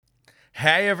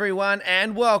Hey everyone,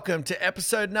 and welcome to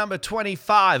episode number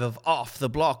 25 of Off the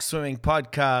Block Swimming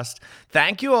Podcast.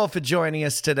 Thank you all for joining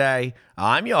us today.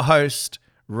 I'm your host,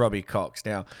 Robbie Cox.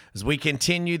 Now, as we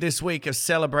continue this week of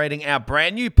celebrating our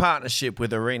brand new partnership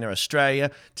with Arena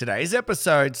Australia, today's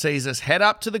episode sees us head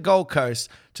up to the Gold Coast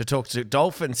to talk to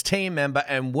Dolphins team member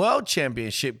and World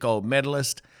Championship gold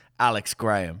medalist, Alex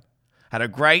Graham. Had a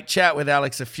great chat with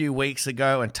Alex a few weeks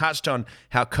ago and touched on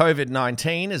how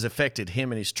COVID-19 has affected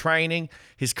him and his training,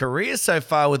 his career so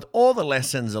far with all the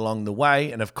lessons along the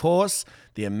way, and of course,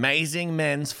 the amazing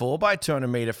men's 4x200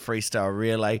 meter freestyle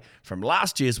relay from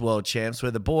last year's World Champs,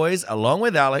 where the boys, along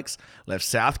with Alex, left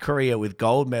South Korea with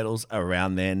gold medals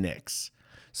around their necks.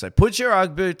 So put your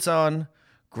Ugg boots on,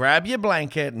 grab your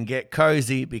blanket, and get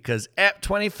cozy because EP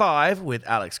 25 with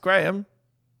Alex Graham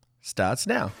starts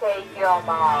now. Take your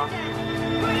mark.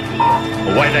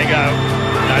 Away they go.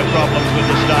 No problems with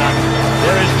the start.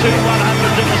 There is 2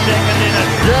 100s in the second in it.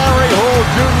 Gary Hall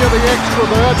Jr., the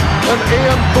extrovert, and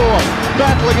Ian Thorpe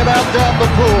battling it out down the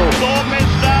pool. Thorpe is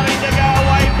starting to go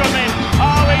away from him.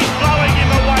 Oh, he's throwing him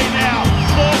away now.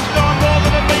 Thorpe's gone more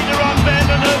than a metre on Van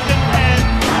den Heuvel's hand.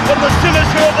 But the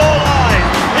sinister of all eyes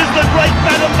is the great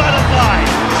Madam Butterfly,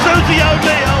 Susie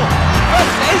O'Neill.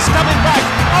 He's coming back.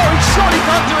 Oh, he surely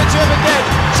can't do it to him again.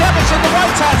 Chevich in the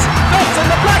white hats, Phelps in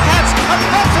the black hats, and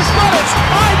Phelps has got it.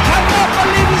 I cannot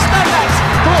believe he's done that.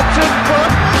 Thorpe's in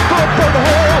front, Thorpe and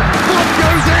Hall, Thorpe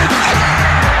goes in.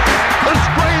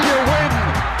 Australia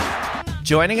win.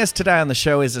 Joining us today on the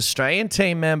show is Australian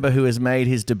team member who has made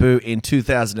his debut in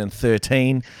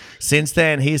 2013. Since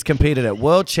then, he's competed at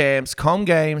World Champs, Com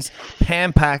Games,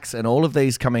 Pan Pacs, and all of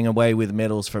these coming away with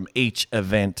medals from each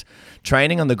event.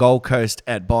 Training on the Gold Coast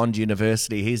at Bond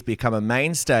University, he's become a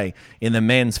mainstay in the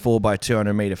men's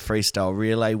 4x200 meter freestyle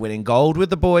relay, winning gold with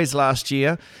the boys last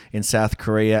year in South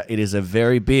Korea. It is a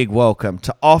very big welcome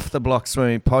to Off the Block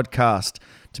Swimming Podcast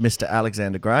to Mr.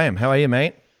 Alexander Graham. How are you,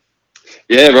 mate?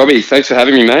 Yeah, Robbie, thanks for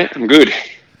having me, mate. I'm good.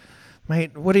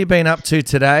 Mate, what have you been up to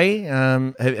today?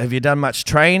 Have you done much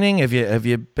training? Have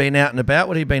you been out and about?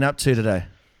 What have you been up to today?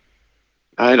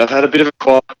 Mate, I've had a bit of a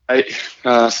quiet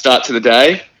start to the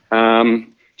day.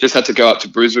 Just had to go up to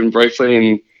Brisbane briefly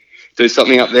and do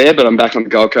something up there, but I'm back on the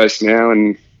Gold Coast now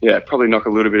and, yeah, probably knock a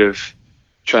little bit of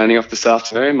training off this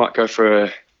afternoon. Might go for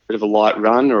a bit of a light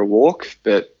run or a walk,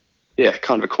 but, yeah,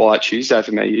 kind of a quiet Tuesday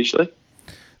for me usually.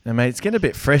 Now, mate, it's getting a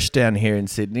bit fresh down here in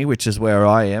Sydney, which is where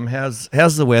I am. How's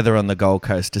the weather on the Gold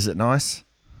Coast? Is it nice?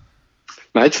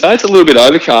 Mate, today it's a little bit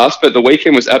overcast, but the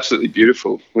weekend was absolutely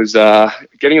beautiful. It was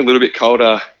getting a little bit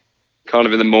colder kind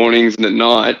of in the mornings and at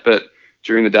night, but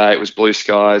during the day it was blue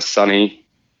skies, sunny,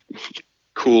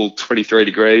 cool 23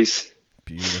 degrees.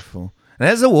 Beautiful. And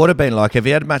how's the water been like? Have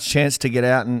you had much chance to get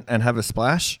out and have a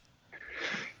splash?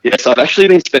 Yes, I've actually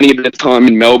been spending a bit of time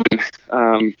in Melbourne,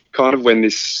 kind of when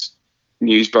this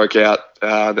news broke out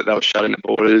that they were shutting the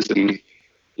borders and,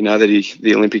 you know, that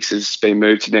the Olympics has been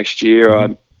moved to next year.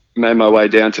 I made my way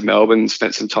down to Melbourne and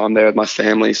spent some time there with my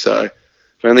family. So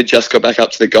I only just got back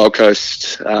up to the Gold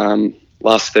Coast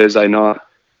last Thursday night.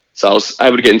 So I was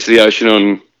able to get into the ocean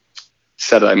on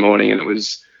Saturday morning and it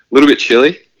was a little bit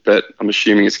chilly, but I'm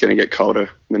assuming it's going to get colder in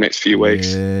the next few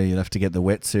weeks. Yeah, you'll have to get the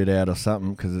wetsuit out or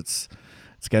something because it's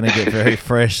going to get very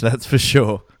fresh, that's for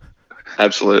sure.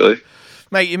 Absolutely.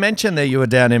 Mate, you mentioned that you were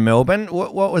down in Melbourne.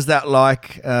 What was that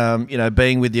like,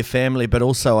 being with your family, but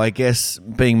also, I guess,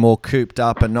 being more cooped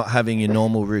up and not having your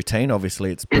normal routine?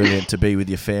 Obviously, it's brilliant to be with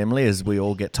your family as we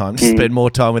all get time to spend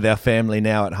more time with our family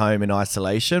now at home in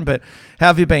isolation. But how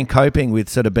have you been coping with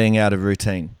sort of being out of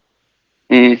routine?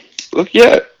 Look,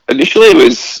 yeah, initially it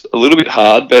was a little bit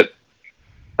hard, but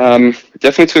it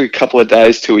definitely took a couple of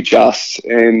days to adjust.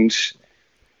 And,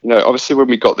 you know, obviously when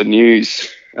we got the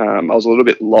news, I was a little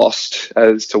bit lost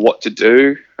as to what to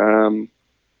do.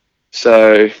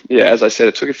 So, yeah, as I said,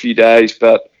 it took a few days,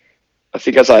 but I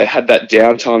think as I had that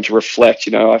downtime to reflect,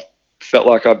 you know, I felt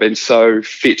like I've been so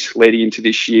fit leading into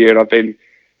this year and I've been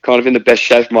kind of in the best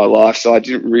shape of my life. So I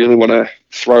didn't really want to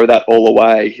throw that all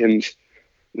away and,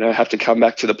 you know, have to come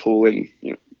back to the pool in,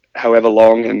 you know, however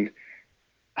long and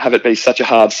have it be such a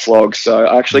hard slog. So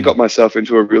I actually got myself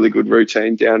into a really good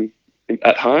routine down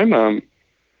at home.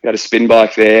 I had a spin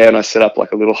bike there and I set up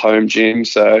like a little home gym.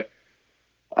 So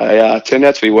I turned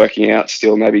out to be working out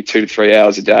still maybe 2 to 3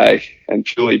 hours a day and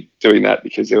purely doing that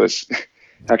because there was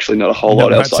actually not a whole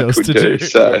lot else I could do.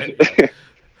 So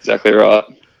exactly right.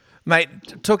 Mate,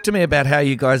 talk to me about how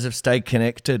you guys have stayed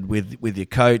connected with your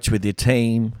coach, with your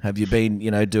team. Have you been, you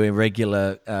know, doing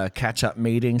regular catch-up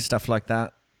meetings, stuff like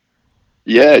that?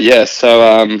 Yeah.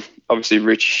 So obviously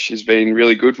Rich has been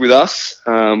really good with us.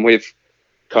 We've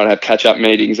kind of have catch-up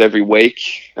meetings every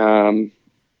week.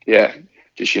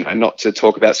 Just, not to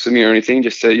talk about swimming or anything,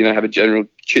 just to, have a general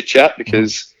chit-chat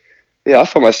because, I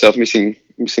find myself missing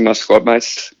my squad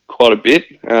mates quite a bit.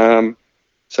 And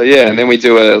then we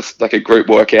do a group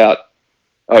workout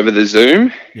over the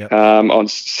Zoom on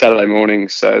Saturday morning.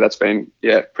 So that's been,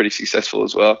 pretty successful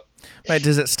as well. Mate,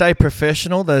 does it stay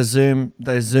professional, those Zoom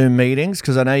meetings?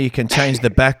 Because I know you can change the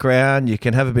background, you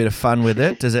can have a bit of fun with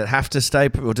it. Does it have to stay,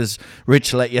 or does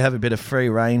Rich let you have a bit of free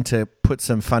rein to put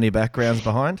some funny backgrounds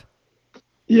behind?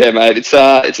 Yeah, mate,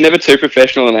 it's never too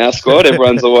professional in our squad.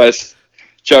 Everyone's always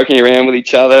joking around with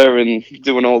each other and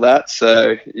doing all that.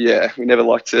 So, we never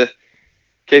like to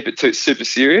keep it too super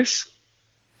serious.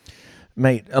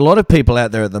 Mate, a lot of people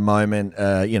out there at the moment,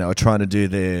 are trying to do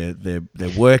their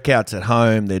workouts at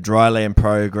home, their dry land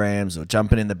programs, or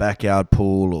jumping in the backyard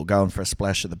pool, or going for a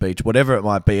splash at the beach, whatever it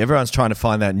might be. Everyone's trying to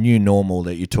find that new normal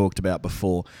that you talked about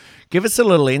before. Give us a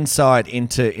little insight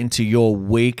into your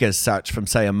week as such, from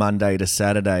say a Monday to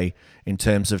Saturday, in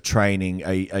terms of training.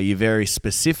 Are you very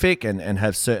specific and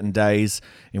have certain days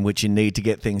in which you need to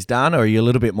get things done, or are you a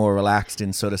little bit more relaxed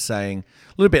in sort of saying,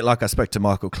 a little bit like I spoke to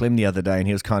Michael Klim the other day, and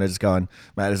he was kind of just going,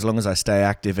 mate, as long as I stay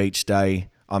active each day,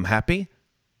 I'm happy?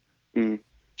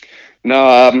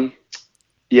 No,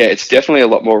 it's definitely a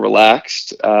lot more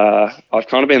relaxed. I've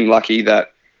kind of been lucky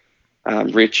that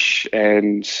Rich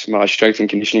and my strength and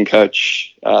conditioning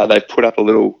coach, they put up a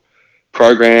little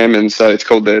program, and so it's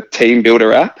called the Team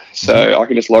Builder app. So I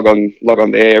can just log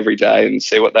on there every day and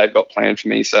see what they've got planned for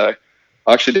me. So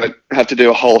I actually don't have to do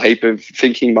a whole heap of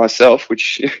thinking myself,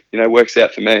 which works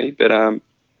out for me. But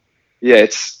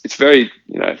it's very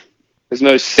there's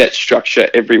no set structure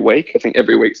every week. I think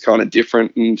every week's kind of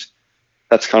different, and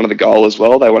that's kind of the goal as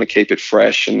well. They want to keep it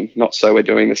fresh and not so we're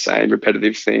doing the same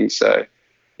repetitive things. So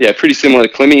pretty similar to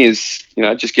Clemmy is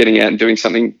just getting out and doing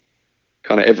something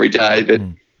kind of every day, but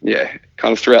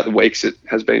kind of throughout the weeks it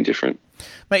has been different.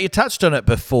 Mate, you touched on it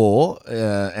before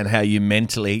and how you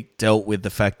mentally dealt with the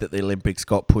fact that the Olympics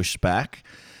got pushed back.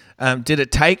 Did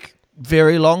it take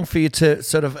very long for you to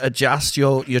sort of adjust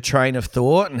your train of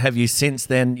thought? And have you since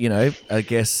then, I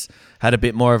guess, had a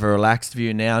bit more of a relaxed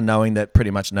view now, knowing that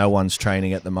pretty much no one's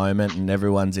training at the moment and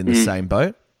everyone's in the same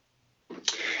boat?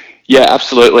 Yeah,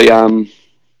 absolutely.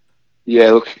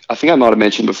 Look, I think I might have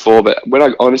mentioned before, but when I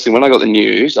got the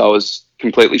news, I was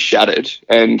completely shattered,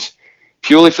 and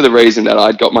purely for the reason that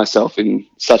I'd got myself in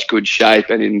such good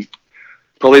shape and in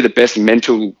probably the best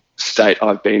mental state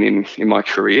I've been in my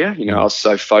career. I was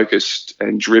so focused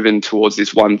and driven towards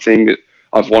this one thing that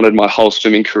I've wanted my whole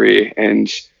swimming career.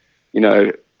 And,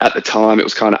 at the time it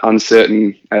was kind of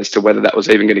uncertain as to whether that was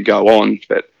even going to go on.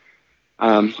 But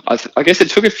I guess it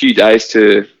took a few days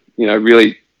to,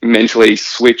 really mentally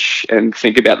switch and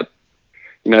think about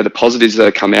the positives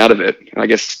that come out of it. And I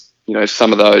guess,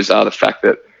 some of those are the fact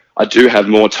that I do have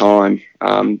more time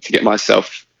to get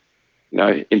myself,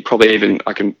 in probably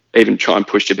I can even try and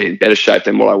push to be in better shape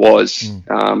than what I was.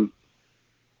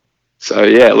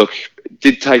 Look,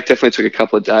 it definitely took a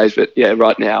couple of days, but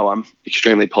right now I'm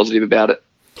extremely positive about it.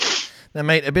 Now,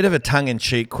 mate, a bit of a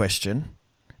tongue-in-cheek question.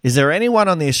 Is there anyone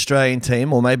on the Australian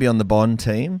team or maybe on the Bond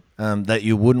team that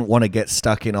you wouldn't want to get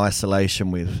stuck in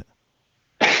isolation with?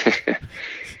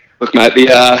 Look, mate,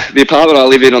 the apartment I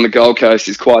live in on the Gold Coast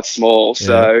is quite small.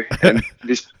 So, and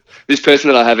this person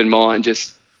that I have in mind,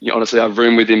 just honestly, I've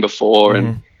roomed with him before,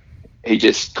 and he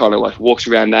just kind of walks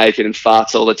around naked and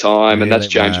farts all the time, really? And that's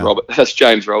James Roberts. That's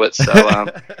James Roberts. So,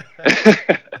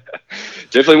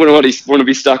 definitely wouldn't want to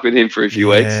be stuck with him for a few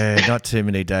weeks. Yeah, not too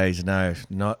many days. No,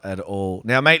 not at all.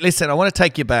 Now, mate, listen, I want to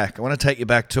take you back. I want to take you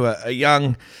back to a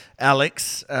young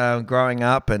Alex growing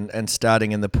up and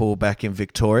starting in the pool back in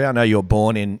Victoria. I know you were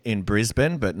born in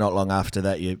Brisbane, but not long after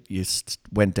that you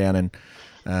went down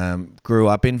and grew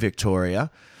up in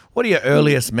Victoria. What are your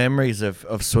earliest memories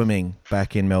of swimming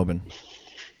back in Melbourne?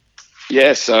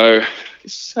 Yeah, so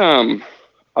it's,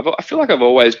 I feel like I've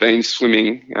always been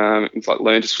swimming. It's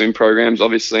learn to swim programs,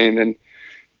 obviously, and then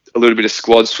a little bit of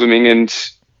squad swimming. And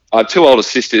I have two older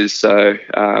sisters, so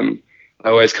I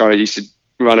always kind of used to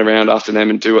run around after them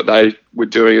and do what they were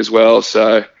doing as well.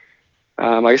 So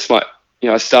I guess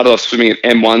I started off swimming at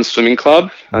M1 Swimming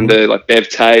Club under Bev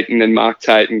Tate and then Mark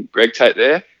Tate and Greg Tate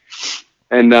there.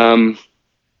 And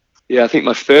I think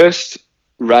my first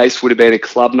race would have been a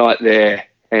club night there,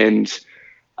 and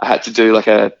I had to do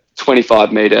a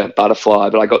 25-meter butterfly,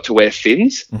 but I got to wear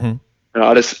fins. And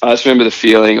I just remember the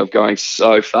feeling of going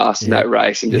so fast in that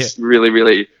race and just really,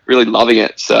 really, really loving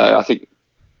it. So I think,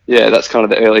 that's kind of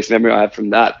the earliest memory I have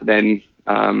from that. Then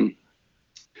kind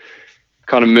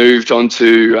kind of moved on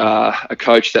to a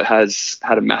coach that has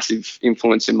had a massive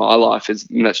influence in my life,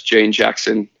 and that's Gene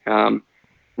Jackson.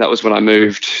 That was when I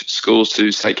moved schools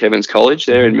to St. Kevin's College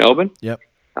there in Melbourne. Yep.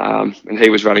 And he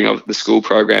was running the school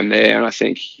program there, and I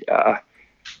think, he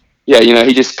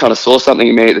just kind of saw something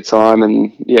in me at the time,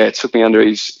 and took me under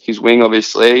his wing,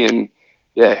 obviously, and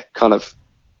kind of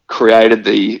created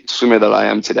the swimmer that I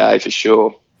am today for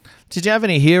sure. Did you have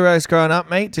any heroes growing up,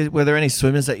 mate? Were there any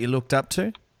swimmers that you looked up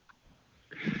to?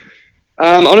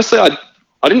 Honestly, I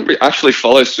didn't actually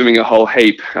follow swimming a whole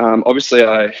heap. Obviously,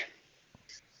 I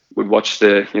would watch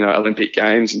the Olympic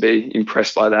Games and be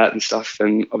impressed by that and stuff.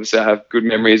 And obviously, I have good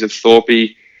memories of Thorpe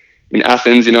in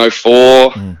Athens in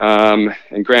 2004, and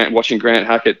watching Grant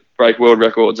Hackett break world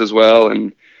records as well,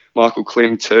 and Michael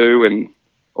Klim too, and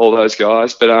all those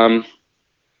guys. But I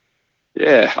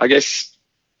guess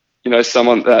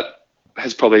someone that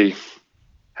has probably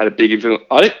had a big influence.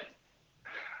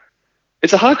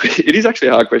 It is actually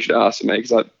a hard question to ask for me,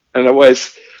 because I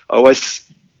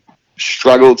always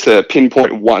struggle to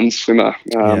pinpoint one swimmer.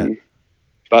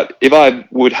 But if I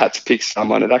would have to pick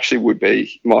someone, it actually would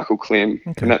be Michael Klim.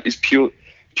 Okay. And that is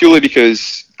purely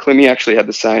because Klimmy actually had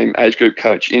the same age group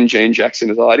coach in Gene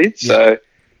Jackson as I did. Yeah. So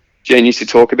Gene used to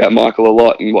talk about Michael a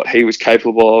lot and what he was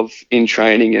capable of in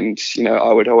training. And,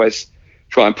 I would always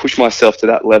try and push myself to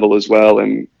that level as well.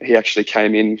 And he actually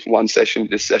came in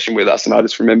this session with us, and I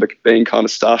just remember being kind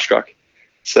of starstruck.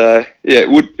 So, it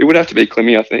would have to be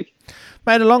Klimmy, I think.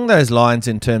 Mate, along those lines,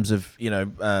 in terms of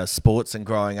sports and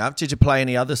growing up, did you play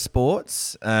any other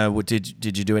sports?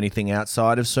 Did you do anything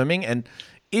outside of swimming? And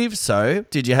if so,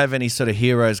 did you have any sort of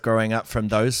heroes growing up from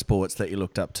those sports that you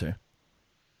looked up to?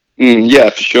 Yeah,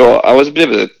 for sure. I was a bit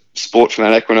of a sport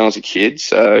fanatic when I was a kid,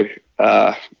 so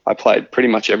I played pretty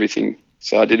much everything.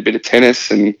 So I did a bit of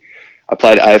tennis, and I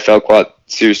played AFL quite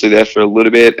seriously there for a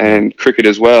little bit, and cricket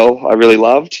as well. I really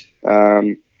loved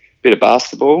bit of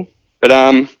basketball, but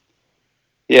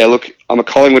look, I'm a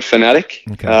Collingwood fanatic.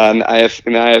 Okay. In the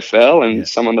AFL, and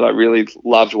someone that I really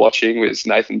loved watching was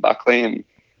Nathan Buckley, and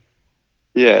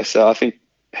so I think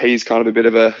he's kind of a bit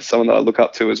of someone that I look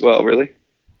up to as well, really.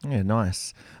 Yeah,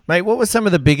 nice. Mate, what were some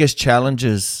of the biggest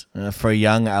challenges for a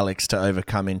young Alex to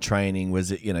overcome in training?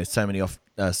 Was it,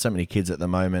 so many kids at the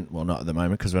moment, well, not at the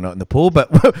moment because we're not in the pool, but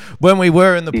when we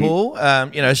were in the pool,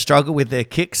 struggle with their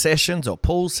kick sessions or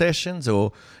pool sessions,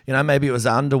 or, maybe it was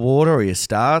underwater or your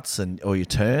starts or your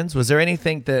turns. Was there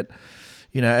anything that,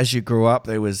 as you grew up,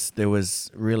 there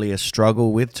was really a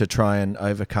struggle with to try and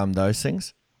overcome those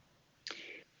things?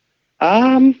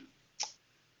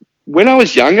 When I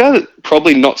was younger,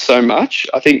 probably not so much.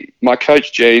 I think my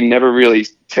coach, Gene, never really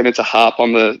tended to harp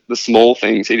on the small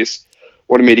things. He just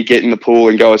wanted me to get in the pool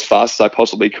and go as fast as I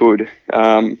possibly could.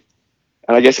 And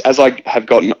I guess as I have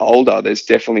gotten older, there's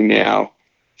definitely now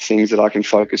things that I can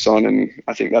focus on. And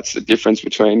I think that's the difference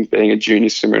between being a junior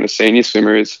swimmer and a senior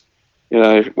swimmer is,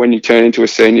 when you turn into a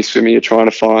senior swimmer, you're trying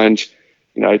to find,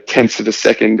 tenths of a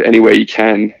second anywhere you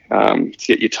can to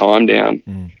get your time down.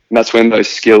 And that's when those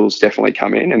skills definitely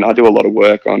come in. And I do a lot of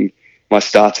work on my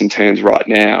starts and turns right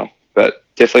now. But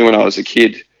definitely when I was a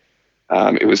kid,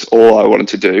 it was all I wanted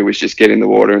to do was just get in the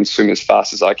water and swim as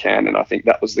fast as I can. And I think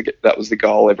that was the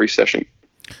goal every session.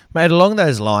 Mate, along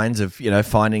those lines of,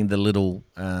 finding the little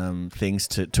things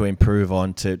to improve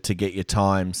on to get your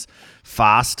times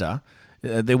faster,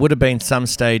 there would have been some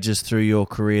stages through your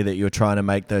career that you were trying to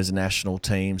make those national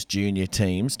teams, junior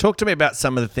teams. Talk to me about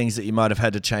some of the things that you might have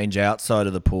had to change outside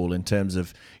of the pool in terms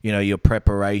of, your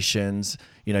preparations,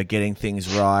 getting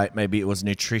things right. Maybe it was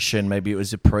nutrition, maybe it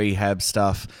was your prehab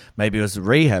stuff, maybe it was the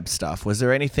rehab stuff. Was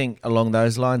there anything along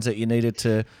those lines that you needed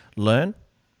to learn?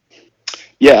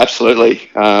 Yeah, absolutely.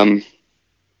 And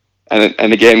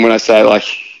again, when I say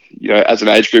as an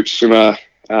age group swimmer,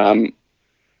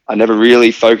 I never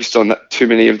really focused on too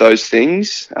many of those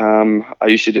things. I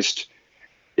used to just,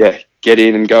 get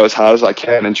in and go as hard as I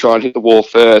can and try and hit the wall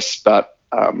first. But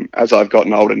as I've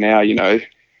gotten older now,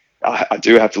 I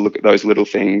do have to look at those little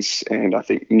things. And I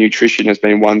think nutrition has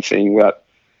been one thing that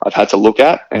I've had to look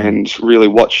at and really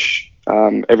watch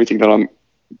everything that I'm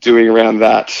doing around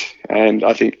that. And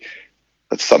I think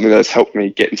that's something that's helped me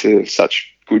get into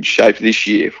such good shape this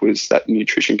year, was that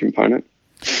nutrition component.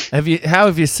 How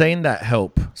have you seen that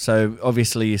help? So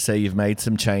obviously you say you've made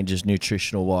some changes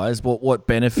nutritional wise. What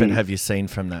benefit have you seen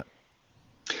from that?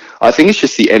 I think it's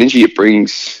just the energy it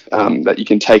brings that you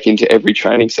can take into every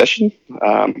training session.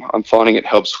 I'm finding it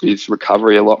helps with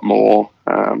recovery a lot more.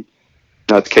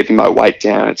 It's keeping my weight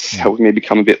down. It's helping me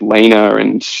become a bit leaner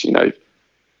and,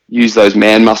 use those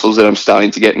man muscles that I'm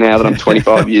starting to get now that I'm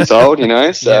 25 years old,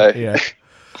 so. Yeah.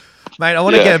 Mate, I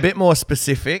want to get a bit more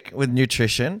specific with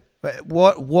nutrition. But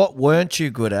what weren't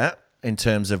you good at in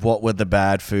terms of what were the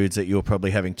bad foods that you were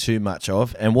probably having too much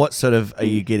of, and what sort of are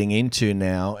you getting into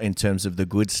now in terms of the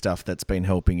good stuff that's been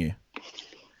helping you?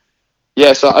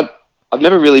 Yeah, so I've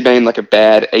never really been like a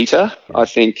bad eater. I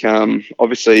think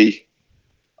obviously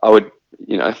I would,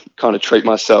 kind of treat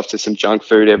myself to some junk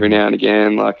food every now and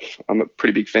again. Like I'm a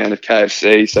pretty big fan of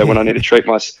KFC, so when I need to treat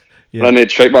when I need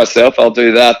to treat myself, I'll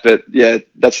do that. But yeah,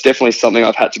 that's definitely something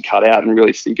I've had to cut out and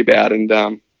really think about. And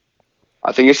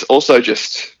I think it's also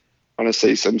just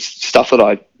honestly some stuff that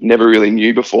I never really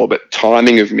knew before, but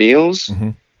timing of meals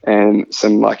and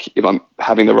some like if I'm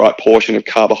having the right portion of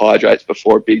carbohydrates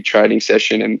before a big training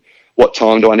session and what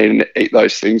time do I need to eat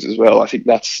those things as well. I think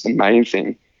that's the main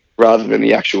thing rather than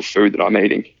the actual food that I'm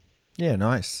eating. Yeah,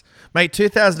 nice. Mate,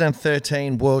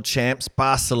 2013 World Champs,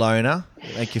 Barcelona,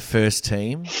 make your first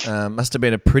team. Must have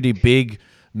been a pretty big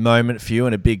moment for you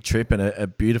and a big trip and a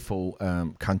beautiful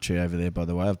country over there, by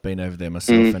the way. I've been over there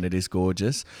myself and it is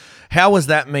gorgeous. How was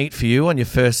that meet for you on your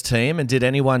first team, and did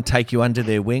anyone take you under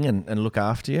their wing and look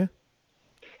after you?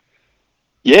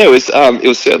 Yeah, it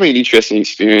was certainly an interesting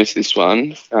experience, this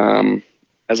one.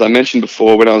 As I mentioned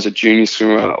before, when I was a junior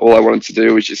swimmer, all I wanted to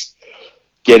do was just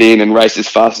get in and race as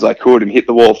fast as I could and hit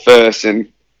the wall first.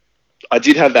 And I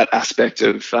did have that aspect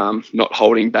of not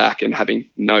holding back and having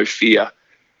no fear.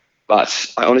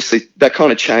 But I honestly, that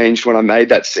kind of changed when I made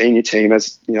that senior team.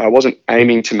 As I wasn't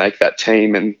aiming to make that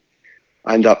team, and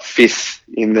I ended up 5th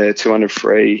in the 200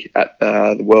 free at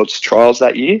the World's Trials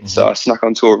that year. So I snuck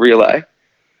onto a relay.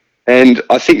 And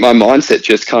I think my mindset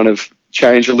just kind of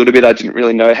changed a little bit. I didn't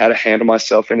really know how to handle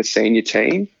myself in a senior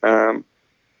team. And,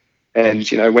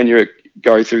 when you're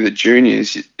going through the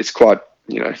juniors, it's quite,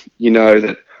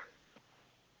 that,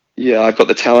 I've got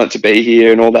the talent to be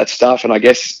here and all that stuff. And I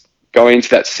guess going into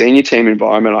that senior team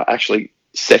environment, I actually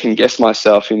second guessed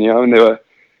myself, and there were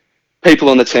people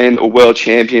on the team that were world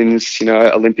champions,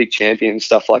 Olympic champions,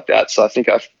 stuff like that. So I think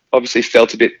I've obviously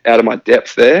felt a bit out of my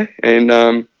depth there. And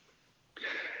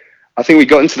I think we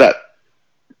got into that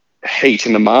heat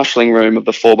in the marshalling room of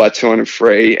the 4x200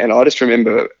 free, and I just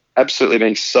remember absolutely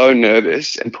being so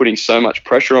nervous and putting so much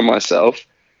pressure on myself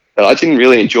that I didn't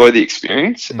really enjoy the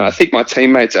experience. And I think my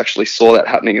teammates actually saw that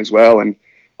happening as well, and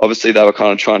obviously they were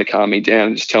kind of trying to calm me down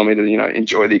and just tell me to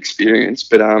enjoy the experience.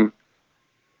 But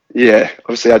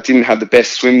obviously I didn't have the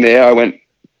best swim there. I went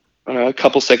a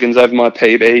couple seconds over my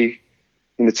PB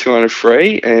in the 200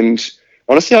 free, and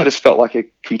honestly I just felt like a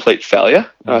complete failure.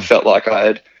 I felt like I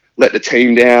had let the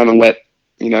team down and let,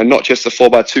 not just the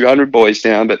 4x200 boys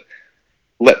down, but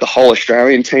let the whole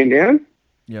Australian team down.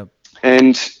 Yep.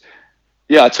 And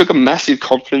I took a massive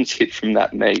confidence hit from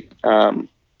that meet.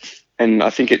 And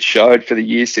I think it showed for the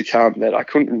years to come that I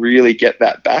couldn't really get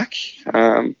that back.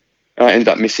 I ended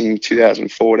up missing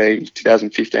 2014,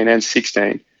 2015 and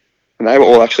 16. And they were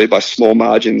all actually by small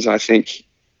margins. I think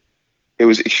it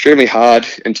was extremely hard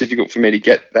and difficult for me to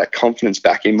get that confidence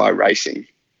back in my racing.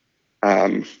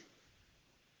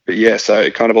 So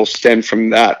it kind of all stemmed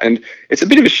from that. And it's a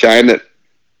bit of a shame that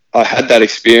I had that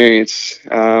experience.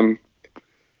 Looking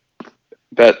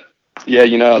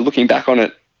back on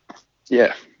it,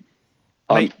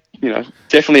 I'm,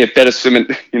 definitely a better swimmer,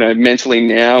 mentally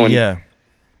now. And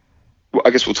I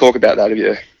guess we'll talk about that if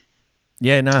you.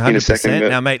 Yeah, no, 100%. In a second,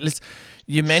 now, mate,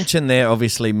 you mentioned there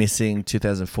obviously missing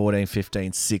 2014,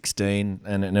 15, 16,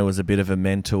 and there was a bit of a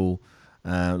mental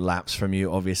lapse from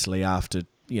you, obviously, after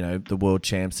the world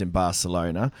champs in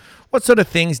Barcelona. What sort of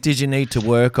things did you need to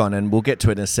work on? And we'll get to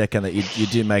it in a second, that you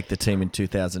do make the team in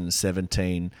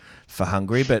 2017 for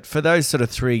Hungary. But for those sort of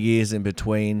 3 years in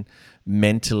between,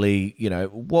 mentally,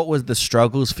 what was the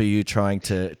struggles for you trying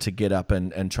to get up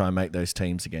and try and make those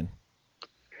teams again?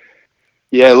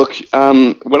 Yeah, look,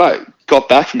 when I got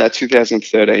back from that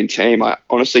 2013 team, I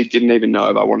honestly didn't even know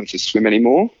if I wanted to swim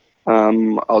anymore. I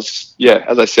was,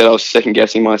 as I said, I was second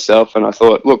guessing myself, and I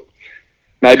thought, look,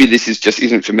 maybe this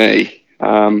isn't for me.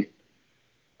 Me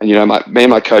and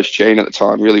my coach Gene at the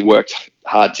time really worked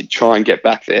hard to try and get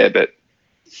back there, but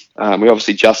we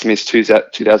obviously just missed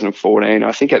 2014.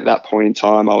 I think at that point in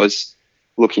time, I was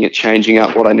looking at changing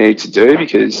up what I needed to do,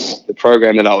 because the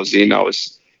program that I was in,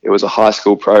 it was a high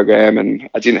school program, and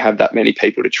I didn't have that many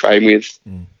people to train with.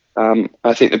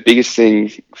 I think the biggest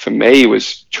thing for me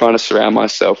was trying to surround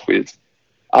myself with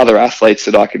other athletes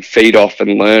that I could feed off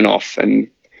and learn off. And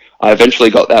I eventually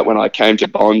got that when I came to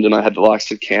Bond, and I had the likes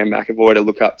of Cam McAvoy to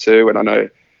look up to. And I know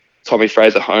Tommy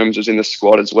Fraser-Holmes was in the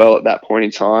squad as well at that point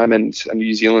in time, and a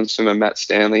New Zealand swimmer, Matt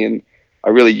Stanley. And I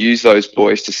really used those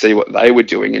boys to see what they were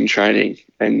doing in training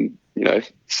and,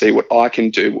 see what I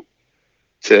can do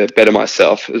to better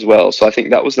myself as well. So I think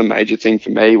that was the major thing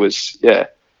for me was,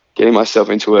 getting myself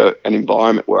into an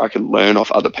environment where I could learn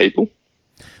off other people.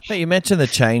 But you mentioned the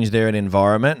change there in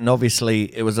environment, and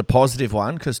obviously it was a positive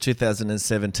one because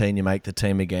 2017 you make the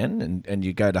team again and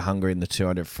you go to Hungary in the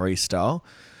 200 freestyle.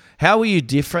 How were you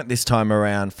different this time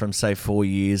around from, say, 4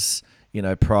 years,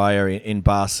 prior in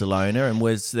Barcelona? And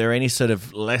was there any sort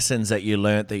of lessons that you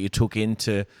learnt that you took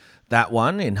into that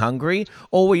one in Hungary?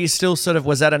 Or were you still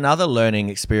was that another learning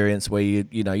experience where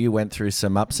you went through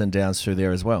some ups and downs through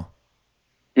there as well?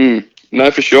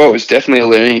 No, for sure. It was definitely a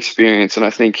learning experience. And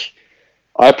I think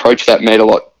I approached that meet a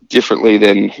lot differently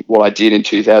than what I did in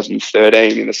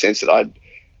 2013, in the sense that I had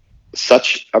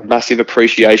such a massive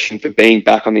appreciation for being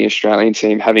back on the Australian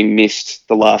team, having missed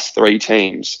the last 3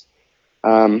 teams,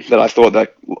 that I thought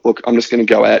that, look, I'm just going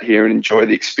to go out here and enjoy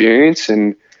the experience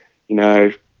and,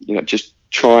 just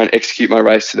try and execute my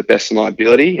race to the best of my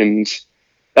ability. And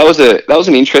that was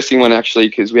an interesting one, actually,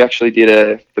 because we actually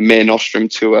did the Mare Nostrum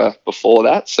tour before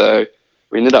that. So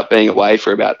we ended up being away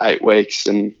for about 8 weeks.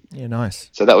 And yeah, nice.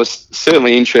 So that was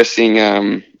certainly interesting.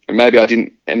 And maybe I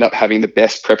didn't end up having the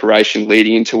best preparation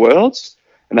leading into Worlds.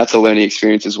 And that's a learning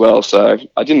experience as well. So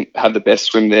I didn't have the best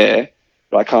swim there,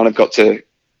 but I kind of got to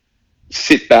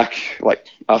sit back, like,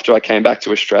 after I came back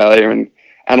to Australia and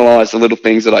analyse the little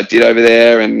things that I did over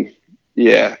there. And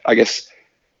yeah, I guess,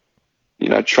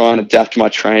 try and adapt my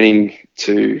training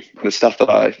to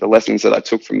the lessons that I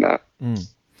took from that.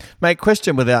 Mate,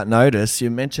 question without notice. You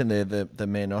mentioned there the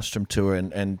Mare Nostrum tour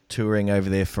and touring over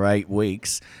there for 8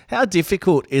 weeks. How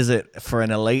difficult is it for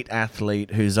an elite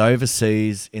athlete who's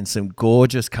overseas in some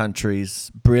gorgeous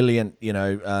countries, brilliant,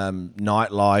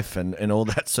 nightlife and all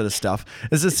that sort of stuff?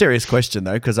 It's a serious question,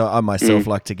 though, because I myself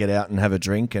like to get out and have a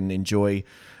drink and enjoy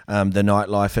the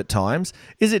nightlife at times.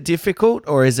 Is it difficult,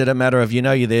 or is it a matter of,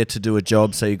 you're there to do a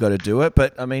job, so you got to do it?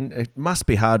 But I mean, it must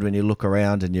be hard when you look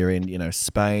around and you're in,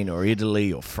 Spain or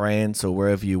Italy or France or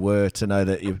wherever you were, to know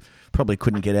that you probably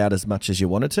couldn't get out as much as you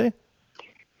wanted to.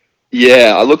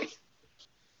 Yeah,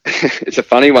 it's a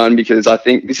funny one, because I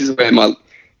think this is where my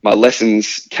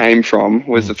lessons came from,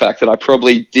 was the fact that I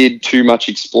probably did too much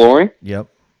exploring. Yep.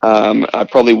 I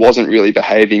probably wasn't really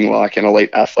behaving like an elite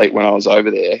athlete when I was over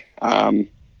there.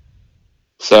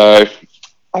 So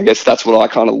I guess that's what I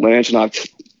kind of learned, and I've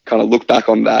kind of looked back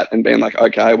on that and been like,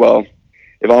 okay, well,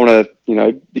 if I want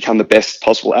to, become the best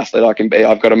possible athlete I can be,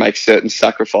 I've got to make certain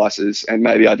sacrifices, and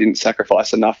maybe I didn't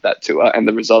sacrifice enough that tour, and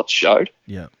the results showed.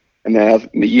 Yeah. And now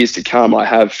in the years to come, I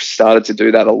have started to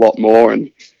do that a lot more,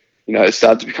 and,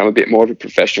 started to become a bit more of a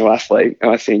professional athlete. And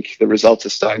I think the results are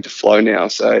starting to flow now.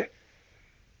 So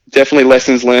definitely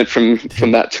lessons learned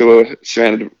from that tour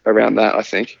surrounded around that, I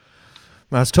think.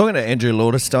 I was talking to Andrew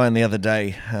Lauderstein the other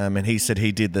day, and he said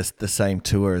he did the same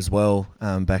tour as well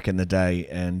back in the day,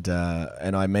 and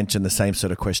I mentioned the same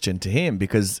sort of question to him,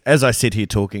 because as I sit here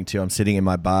talking to you, I'm sitting in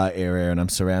my bar area and I'm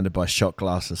surrounded by shot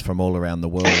glasses from all around the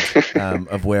world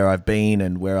of where I've been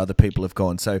and where other people have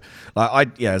gone. So,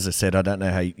 as I said, I don't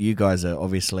know how you guys are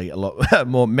obviously a lot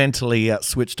more mentally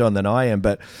switched on than I am,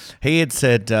 but he had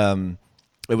said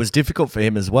it was difficult for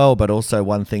him as well, but also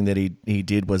one thing that he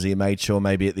did was he made sure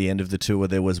maybe at the end of the tour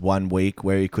there was 1 week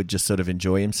where he could just sort of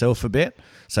enjoy himself a bit.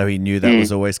 So he knew that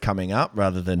was always coming up,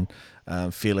 rather than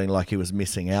feeling like he was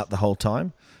missing out the whole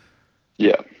time.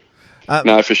 Yeah,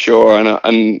 no, for sure.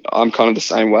 And I'm kind of the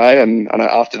same way. And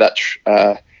after that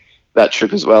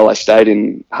trip as well, I stayed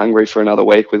in Hungary for another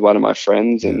week with one of my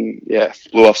friends, and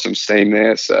blew off some steam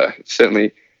there. So it's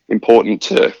certainly important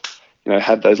to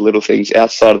have those little things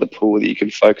outside of the pool that you can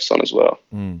focus on as well.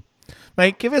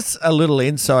 Mate, give us a little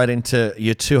insight into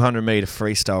your 200-metre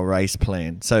freestyle race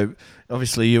plan. So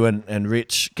obviously you and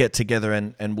Rich get together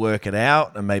and work it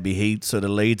out, and maybe he sort of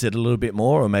leads it a little bit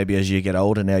more, or maybe as you get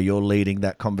older now you're leading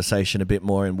that conversation a bit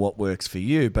more in what works for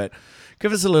you. But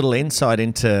give us a little insight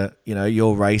into,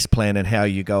 your race plan and how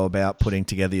you go about putting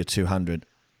together your 200.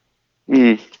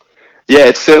 Yeah,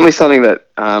 it's certainly something that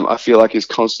I feel like is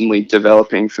constantly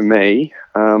developing for me.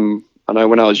 I know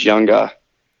when I was younger,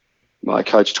 my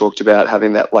coach talked about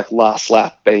having that last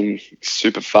lap being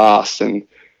super fast. And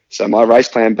so my race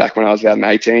plan back when I was about an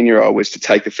 18-year-old was to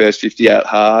take the first 50 out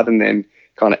hard and then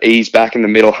kind of ease back in the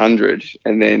middle 100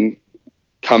 and then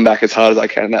come back as hard as I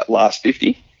can in that last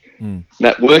 50. And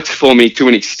that worked for me to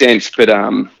an extent, but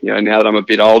now that I'm a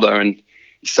bit older and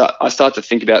I start to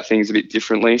think about things a bit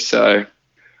differently. So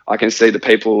I can see the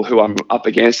people who I'm up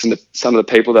against and some of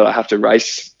the people that I have to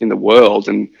race in the world.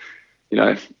 And,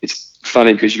 it's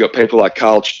funny because you've got people like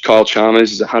Kyle Chalmers,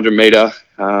 who's a 100-metre,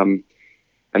 and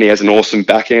he has an awesome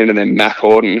back end, and then Mac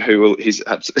Horton, he's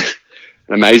an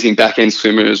amazing back end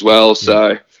swimmer as well.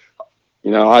 So,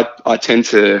 I tend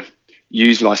to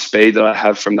use my speed that I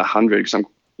have from the 100 because I'm,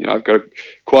 I've got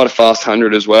quite a fast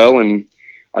 100 as well, and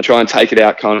I try and take it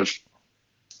out kind of,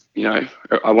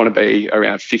 I want to be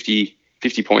around 50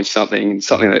 points something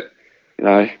that,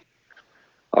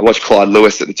 I watched Clyde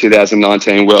Lewis at the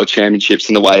 2019 World Championships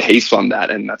and the way he swam that,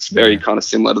 and that's very kind of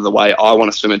similar to the way I want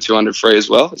to swim a 200 free as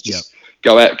well. It's just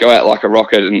go out like a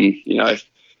rocket, and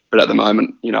but at the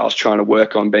moment, I was trying to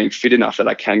work on being fit enough that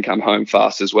I can come home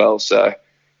fast as well. So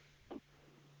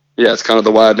yeah, it's kind of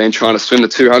the way I've been trying to swim the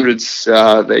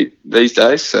 200s these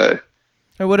days. So.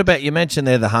 Hey, what about, you mentioned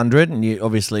there the 100, and you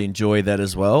obviously enjoy that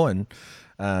as well, and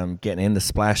getting in the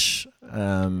splash.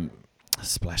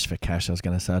 Splash for cash, I was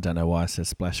going to say. I don't know why I said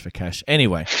splash for cash.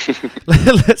 Anyway,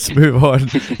 let's move on.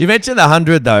 You mentioned the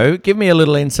 100, though. Give me a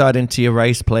little insight into your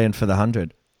race plan for the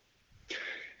 100.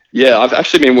 Yeah, I've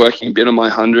actually been working a bit on my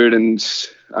 100, and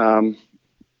the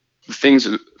things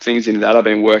in that I've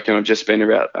been working on have just been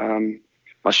about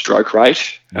my stroke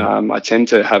rate. I tend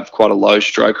to have quite a low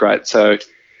stroke rate. So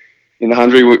in the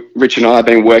 100, Rich and I have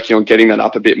been working on getting that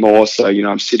up a bit more. So,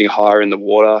 I'm sitting higher in the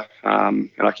water, and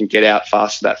I can get out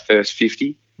faster that first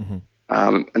 50.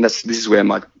 And this is where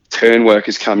my turn work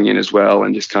is coming in as well,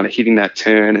 and just kind of hitting that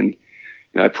turn and,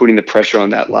 putting the pressure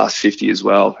on that last 50 as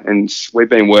well. And we've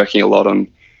been working a lot on a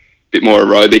bit more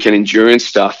aerobic and endurance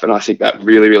stuff. And I think that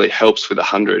really, really helps with the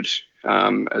 100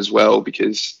 as well,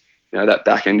 because, that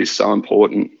back end is so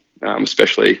important,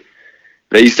 especially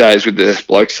these days with the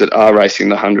blokes that are racing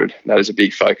the 100. That is a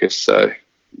big focus. So,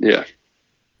 yeah.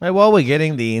 Hey, while we're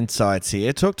getting the insights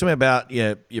here, talk to me about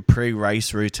your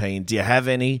pre-race routine. Do you have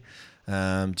any?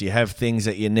 Do you have things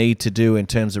that you need to do in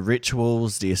terms of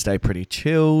rituals? Do you stay pretty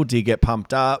chill? Do you get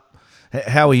pumped up?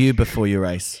 How are you before your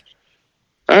race?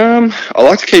 I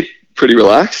like to keep pretty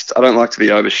relaxed. I don't like to be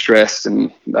overstressed,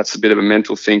 and that's a bit of a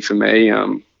mental thing for me.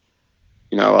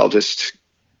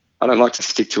 I don't like to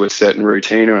stick to a certain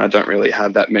routine, and I don't really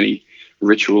have that many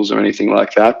rituals or anything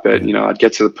like that. But, I'd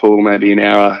get to the pool maybe an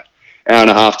hour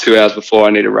and a half, 2 hours before I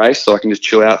need a race, so I can just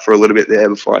chill out for a little bit there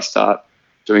before I start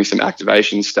doing some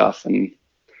activation stuff. And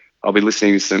I'll be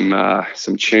listening to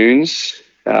some tunes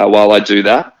while I do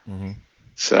that.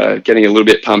 So getting a little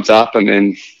bit pumped up, and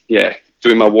then,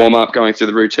 doing my warm-up, going through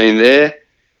the routine there.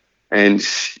 And,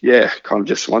 kind of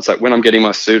just when I'm getting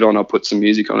my suit on, I'll put some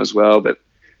music on as well,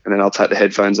 and then I'll take the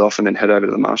headphones off and then head over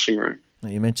to the marshalling room.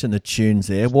 You mentioned the tunes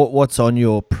there. What's on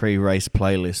your pre-race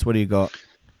playlist? What do you got?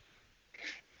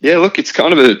 Yeah, look, it's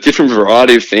kind of a different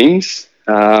variety of things.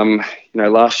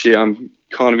 Last year I'm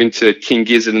kind of into King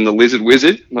Gizzard and the Lizard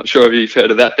Wizard. Not sure if you've heard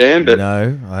of that band, but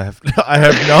no, I have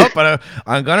not. But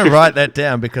I'm going to write that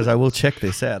down because I will check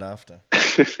this out after.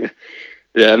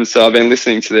 Yeah, and so I've been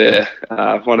listening to their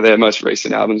one of their most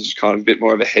recent albums, which is kind of a bit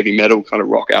more of a heavy metal kind of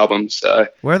rock album. So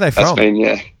where are they from?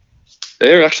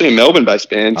 They're actually a Melbourne-based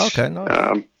band. Okay,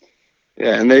 nice.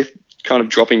 And they're kind of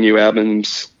dropping new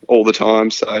albums all the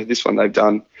time. So this one they've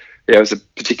done, it was a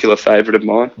particular favourite of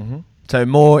mine. Mm-hmm. So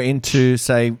more into,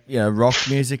 say, rock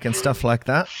music and stuff like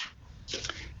that?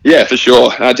 Yeah, for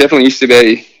sure. I definitely used to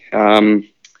be a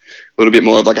little bit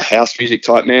more of like a house music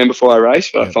type man before I race,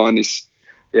 but I find this,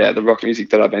 the rock music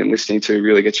that I've been listening to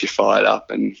really gets you fired up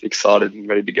and excited and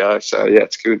ready to go. So, yeah,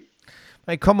 it's good.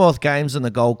 Hey, Commonwealth Games on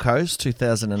the Gold Coast,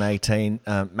 2018,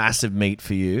 massive meet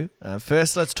for you.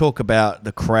 First, let's talk about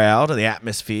the crowd or the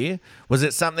atmosphere. Was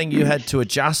it something you had to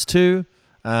adjust to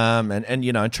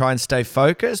and try and stay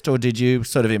focused, or did you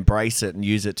sort of embrace it and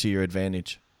use it to your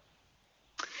advantage?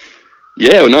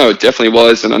 Yeah, well, no, it definitely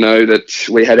was. And I know that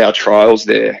we had our trials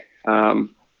there.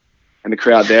 And the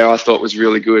crowd there I thought was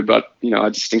really good. But, I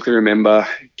distinctly remember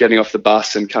getting off the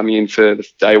bus and coming in for the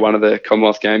day one of the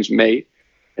Commonwealth Games meet,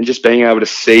 and just being able to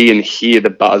see and hear the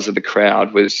buzz of the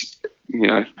crowd was,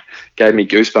 gave me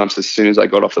goosebumps as soon as I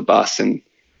got off the bus. And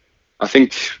I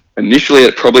think initially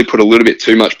it probably put a little bit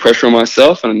too much pressure on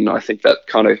myself. And I think that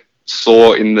kind of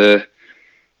saw in the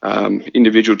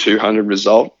individual 200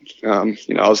 result. I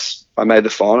made the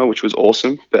final, which was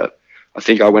awesome. But I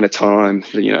think I went a time,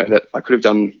 that I could have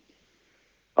done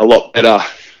a lot better.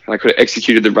 I could have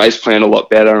executed the race plan a lot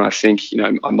better. And I think,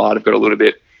 I might have got a little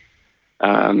bit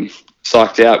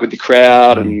psyched out with the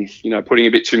crowd and, putting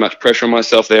a bit too much pressure on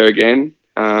myself there again.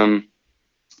 I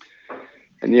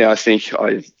think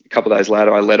a couple of days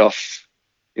later, I let off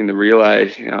in the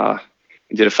relay and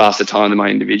did a faster time than my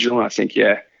individual. And I think,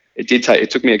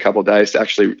 it took me a couple of days to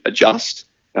actually adjust.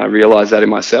 And I realized that in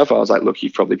myself. I was like, look,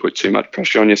 you've probably put too much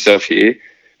pressure on yourself here.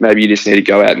 Maybe you just need to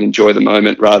go out and enjoy the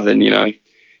moment rather than,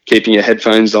 keeping your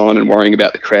headphones on and worrying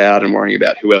about the crowd and worrying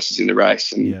about who else is in the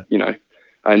race. And,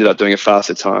 I ended up doing a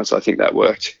faster time. So I think that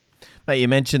worked. But you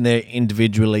mentioned there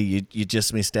individually you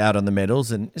just missed out on the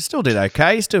medals and you still did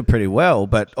okay. You still did pretty well,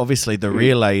 but obviously the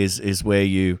relay is where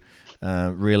you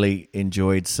really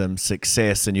enjoyed some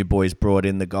success and you boys brought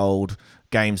in the gold,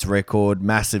 games record,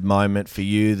 massive moment for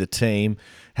you, the team.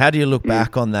 How do you look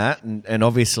back on that? And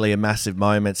obviously a massive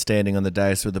moment standing on the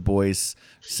dais with the boys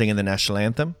singing the national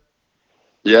anthem.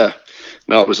 Yeah,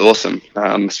 no, it was awesome,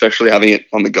 especially having it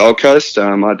on the Gold Coast.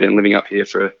 I'd been living up here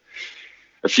for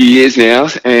a few years now,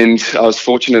 and I was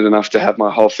fortunate enough to have my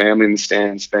whole family in the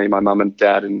stands, being my mum and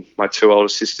dad and my two older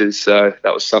sisters. So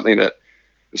that was something that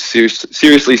was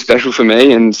seriously special for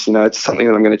me, and it's something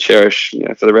that I'm going to cherish,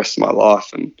 for the rest of my life.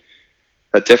 And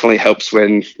that definitely helps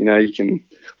when you can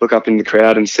look up in the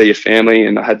crowd and see your family.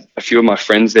 And I had a few of my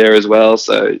friends there as well,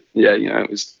 so yeah, it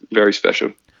was very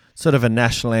special. Sort of a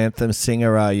national anthem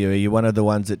singer, are you? Are you one of the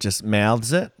ones that just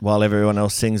mouths it while everyone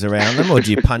else sings around them, or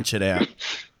do you punch it out?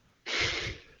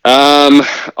 I'm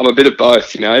a bit of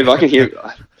both, If I can hear,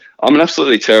 I'm an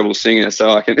absolutely terrible singer,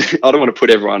 so I don't want to put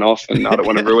everyone off, and I don't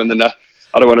want to ruin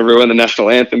the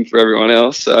national anthem for everyone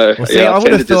else. So, well, see, I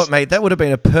would have thought, mate, that would have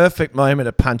been a perfect moment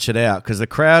to punch it out because the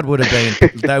crowd would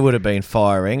have been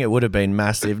firing. It would have been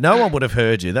massive. No one would have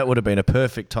heard you. That would have been a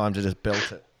perfect time to just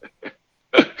belt it.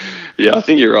 Yeah, I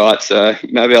think you're right. So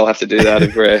maybe I'll have to do that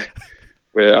if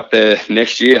we're up there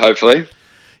next year, hopefully.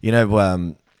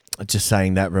 Just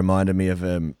saying that reminded me of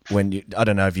I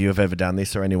don't know if you have ever done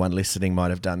this or anyone listening might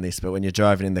have done this, but when you're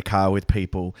driving in the car with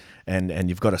people and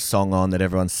you've got a song on that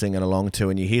everyone's singing along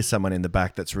to and you hear someone in the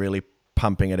back that's really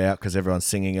pumping it out because everyone's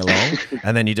singing along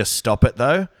and then you just stop it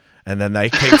though and then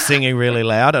they keep singing really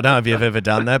loud. I don't know if you've ever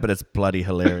done that, but it's bloody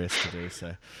hilarious to do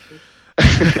so.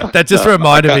 That just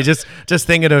reminded me, just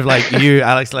thinking of like you,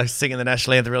 Alex, like singing the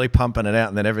national anthem, really pumping it out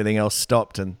and then everything else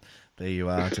stopped and there you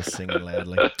are just singing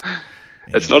loudly.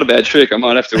 It's not a bad trick. I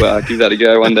might have to give that a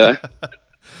go one day.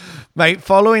 Mate,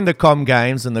 following the Com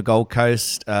Games and the Gold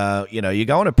Coast, you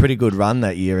go on a pretty good run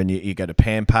that year and you go to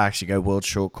Pan Pacs, you go World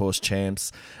Short Course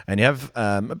Champs, and you have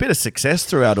a bit of success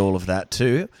throughout all of that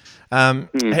too.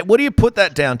 What do you put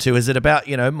that down to? Is it about,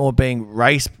 more being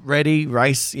race ready,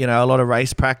 a lot of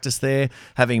race practice there,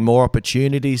 having more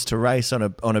opportunities to race on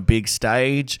a big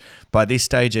stage? By this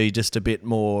stage, are you just a bit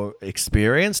more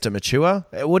experienced and mature?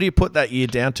 What do you put that year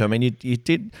down to? I mean, you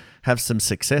did have some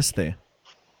success there.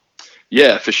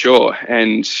 Yeah, for sure.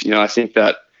 And, I think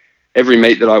that every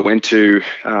meet that I went to,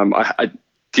 I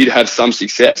did have some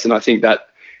success, and I think that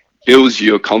builds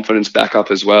your confidence back up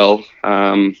as well.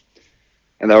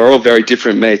 And they were all very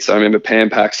different meets. I remember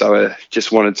Pan Pacs, I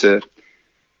just wanted to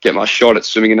get my shot at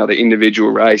swimming another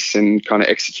individual race and kind of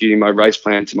executing my race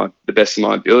plan to the best of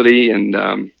my ability. And,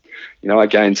 I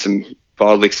gained some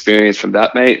vital experience from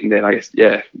that meet. And then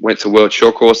went to World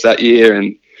Short Course that year.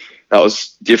 And that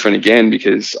was different again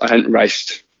because I hadn't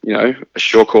raced, a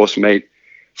short course meet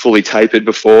fully tapered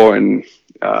before. And,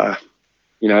 I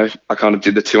kind of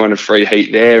did the 200 free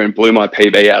heat there and blew my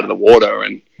PB out of the water.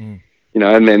 And,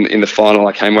 and then in the final,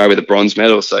 I came away with a bronze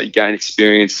medal. So you gain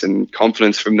experience and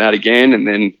confidence from that again. And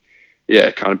then,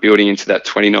 kind of building into that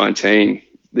 2019,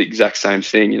 the exact same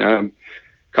thing, I'm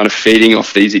kind of feeding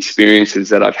off these experiences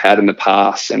that I've had in the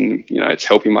past. And, it's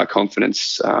helping my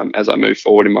confidence as I move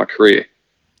forward in my career.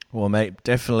 Well, mate,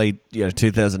 definitely,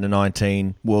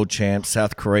 2019 World Champs,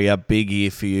 South Korea, big year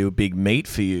for you, big meet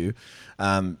for you.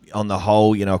 On the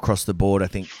whole, across the board, I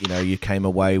think, you came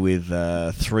away with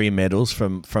 3 medals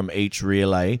from each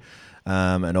relay.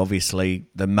 And obviously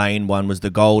the main one was the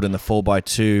gold in the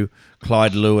 4x2,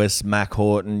 Clyde Lewis, Mac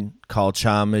Horton, Kyle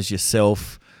Chalmers,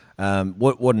 yourself.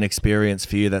 What an experience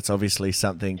for you. That's obviously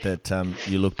something that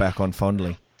you look back on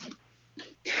fondly.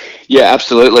 Yeah,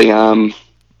 absolutely.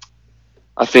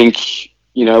 I think,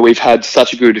 we've had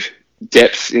such a good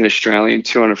depth in Australian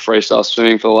 200 freestyle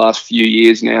swimming for the last few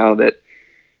years now that,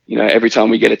 every time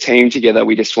we get a team together,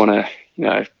 we just want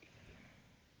to,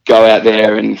 go out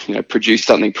there and, produce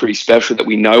something pretty special that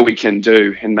we know we can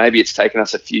do. And maybe it's taken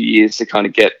us a few years to kind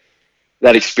of get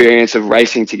that experience of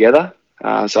racing together.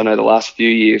 So I know the last few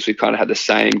years we've kind of had the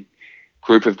same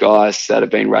group of guys that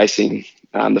have been racing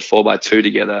the 4x2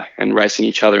 together and racing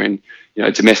each other in,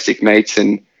 domestic meets.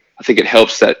 And I think it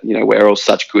helps that, we're all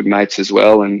such good mates as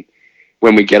well. And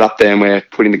when we get up there and we're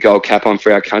putting the gold cap on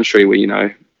for our country,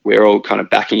 we're all kind of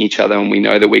backing each other and we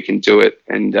know that we can do it.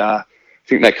 And I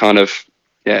think that kind of,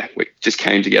 we just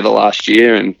came together last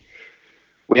year and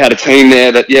we had a team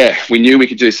there that, we knew we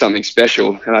could do something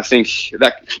special. And I think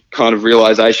that kind of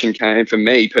realization came for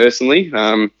me personally.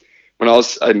 When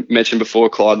I mentioned before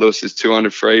Clyde Lewis's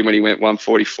 200 free when he went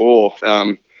 144,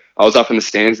 I was up in the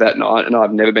stands that night and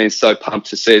I've never been so pumped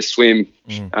to see us swim,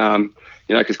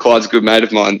 because Clyde's a good mate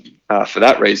of mine. for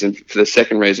that reason. For the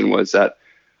second reason was that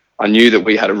I knew that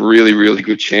we had a really, really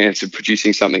good chance of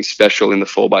producing something special in the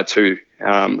 4x2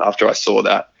 after I saw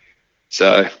that.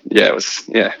 So, yeah, it was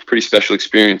pretty special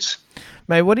experience.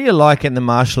 Mate, what do you like in the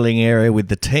marshalling area with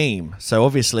the team? So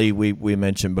obviously we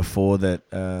mentioned before that,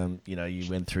 you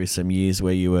went through some years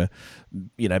where you were,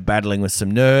 battling with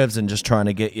some nerves and just trying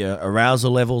to get your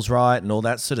arousal levels right and all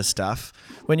that sort of stuff.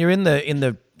 When you're in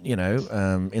the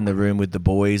room with the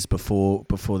boys before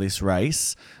this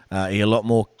race, are you a lot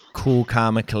more cool,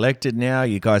 calm and collected now? Are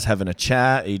you guys having a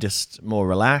chat? Are you just more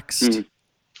relaxed?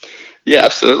 Yeah,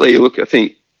 absolutely. Look, I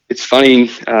think it's funny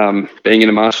being in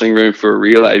a marshalling room for a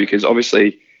relay because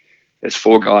obviously there's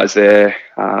 4 guys there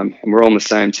and we're all on the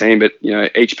same team, but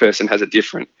each person has a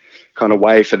different kind of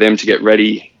way for them to get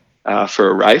ready for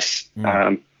a race.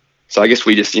 So I guess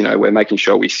we just, we're making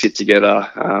sure we sit together.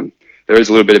 There is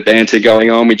a little bit of banter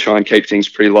going on. We try and keep things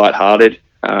pretty lighthearted.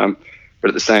 But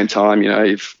at the same time,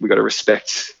 we've got to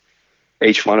respect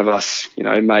each one of us,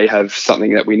 may have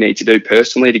something that we need to do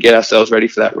personally to get ourselves ready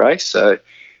for that race. So,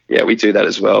 yeah, we do that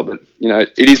as well. But,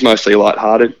 it is mostly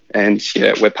lighthearted and,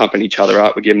 we're pumping each other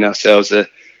up. We're giving ourselves a,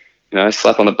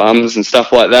 slap on the bums and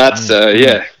stuff like that. So,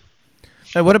 yeah.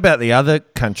 Hey, what about the other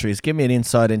countries? Give me an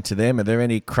insight into them. Are there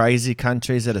any crazy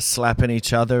countries that are slapping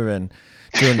each other and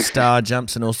doing star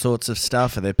jumps and all sorts of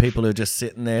stuff? Are there people who are just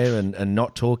sitting there and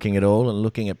not talking at all and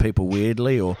looking at people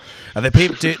weirdly? Or are there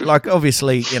people,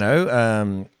 obviously,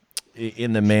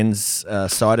 in the men's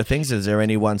side of things, is there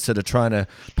anyone sort of trying to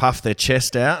puff their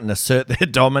chest out and assert their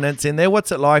dominance in there?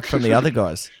 What's it like from the other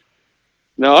guys?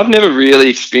 No, I've never really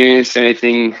experienced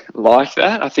anything like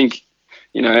that. I think,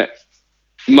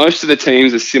 most of the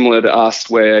teams are similar to us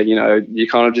where, you're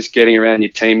kind of just getting around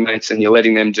your teammates and you're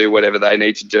letting them do whatever they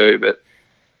need to do. But,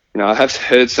 I have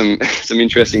heard some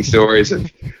interesting stories of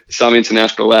some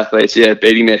international athletes,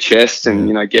 beating their chest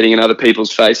and, getting in other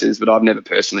people's faces. But I've never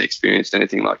personally experienced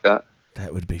anything like that.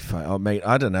 That would be fun. I mean,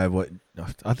 I don't know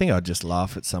I think I'd just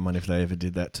laugh at someone if they ever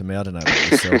did that to me. I don't know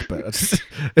about myself, but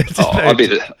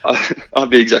I'd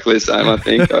be exactly the same, I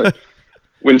think. I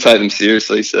wouldn't take them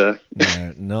seriously, so.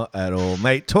 No, not at all.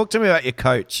 Mate, talk to me about your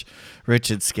coach,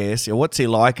 Richard Scarce. What's he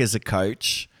like as a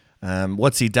coach?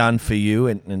 What's he done for you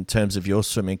in terms of your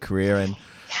swimming career? And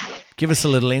give us a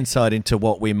little insight into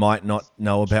what we might not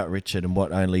know about Richard and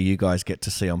what only you guys get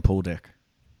to see on pool deck.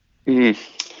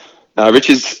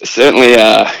 Richard's certainly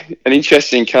an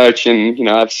interesting coach, and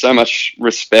I have so much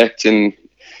respect and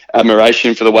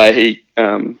admiration for the way he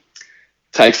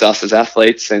takes us as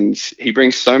athletes, and he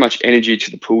brings so much energy to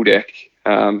the pool deck.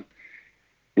 And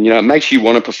it makes you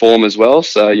want to perform as well.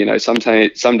 So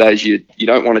some days you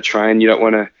don't want to train,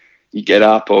 you get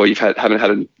up, or haven't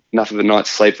had enough of a night's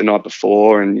sleep the night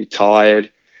before, and you're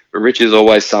tired. But Richard's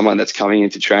always someone that's coming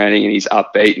into training and he's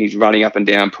upbeat and he's running up and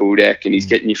down pool deck and he's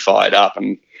getting you fired up,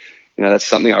 and that's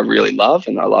something I really love,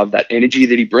 and I love that energy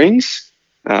that he brings.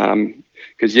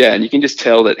 Because and you can just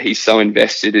tell that he's so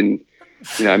invested in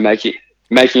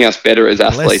making us better as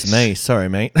athletes. Bless me, sorry,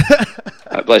 mate.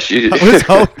 Bless you.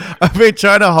 I've been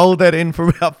trying to hold that in for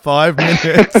about 5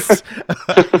 minutes.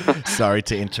 Sorry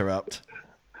to interrupt.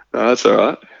 No, that's all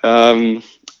right.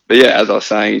 But as I was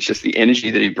saying, it's just the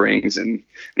energy that he brings and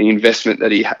the investment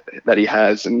that he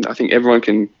has, and I think everyone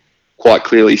can quite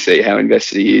clearly see how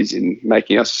invested he is in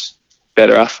making us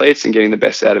better athletes and getting the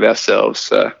best out of ourselves.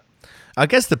 So, I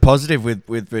guess the positive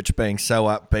with Rich being so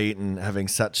upbeat and having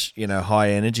such high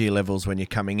energy levels when you're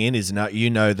coming in is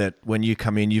that when you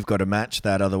come in you've got to match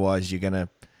that, otherwise you're going to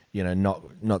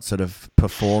not sort of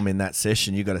perform in that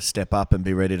session. You've got to step up and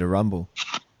be ready to rumble.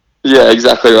 Yeah,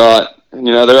 exactly right.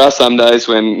 There are some days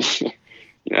when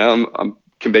I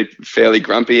can be fairly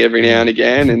grumpy every now and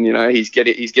again, and he's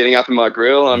getting up in my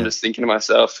grill. I'm just thinking to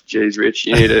myself, geez, Rich,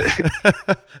 you need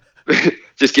to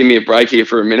just give me a break here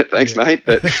for a minute, thanks, mate.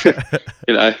 But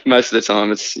most of the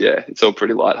time it's all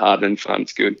pretty lighthearted and fun.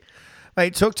 It's good.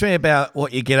 Mate, talk to me about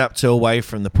what you get up to away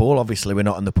from the pool. Obviously, we're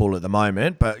not in the pool at the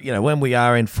moment, but when we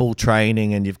are in full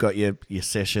training and you've got your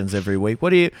sessions every week,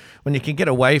 when you can get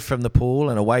away from the pool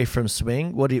and away from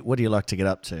swimming, what do you like to get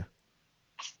up to?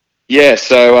 Yeah,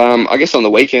 so I guess on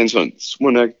the weekends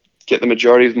when I get the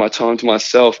majority of my time to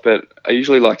myself, but I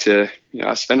usually like to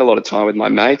I spend a lot of time with my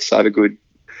mates. I have a good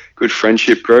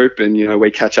friendship group, and we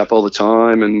catch up all the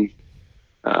time, and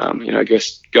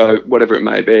just go whatever it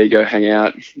may be, go hang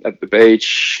out at the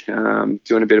beach,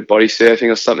 doing a bit of body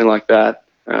surfing or something like that.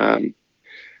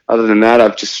 Other than that,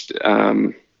 I've just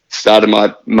started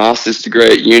my master's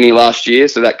degree at uni last year,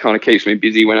 so that kind of keeps me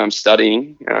busy when I'm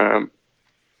studying.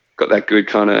 Got that good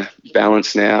kind of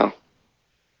balance now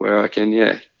where I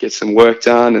can get some work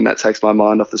done, and that takes my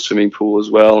mind off the swimming pool as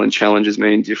well and challenges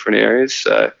me in different areas.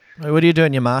 So, What are you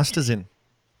doing your masters in?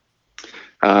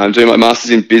 I'm doing my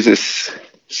master's in business.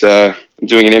 So I'm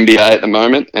doing an MBA at the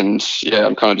moment, and yeah,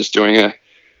 I'm kind of just doing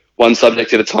one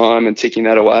subject at a time and ticking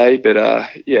that away. But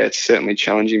yeah, it's certainly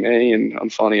challenging me, and I'm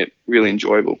finding it really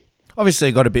enjoyable. Obviously,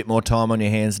 you've got a bit more time on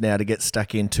your hands now to get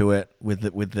stuck into it with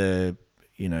the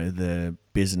the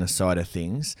business side of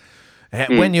things.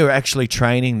 When you're actually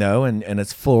training though, and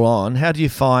it's full on, how do you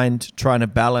find trying to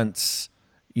balance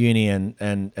uni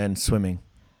and swimming?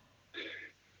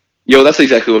 Yeah, well, that's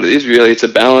exactly what it is, really. It's a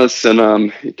balance,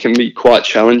 and it can be quite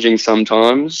challenging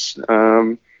sometimes,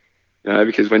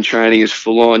 because when training is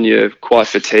full on, you're quite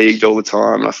fatigued all the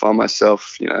time. And I find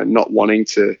myself, not wanting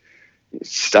to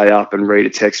stay up and read a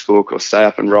textbook or stay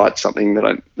up and write something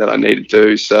that I need to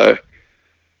do. So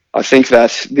I think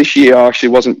that this year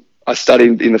I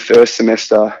studied in the first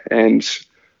semester, and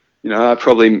I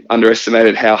probably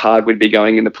underestimated how hard we'd be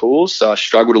going in the pools. So I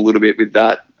struggled a little bit with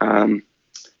that.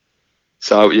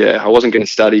 So yeah, I wasn't going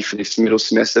to study for this middle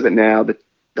semester, but now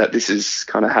that this has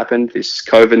kind of happened, this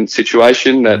COVID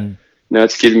situation, that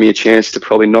it's given me a chance to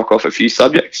probably knock off a few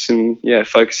subjects and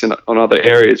focus on other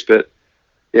areas. But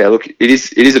yeah, look, it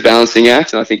is a balancing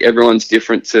act, and I think everyone's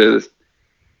different to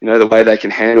the way they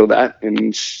can handle that.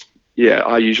 And yeah,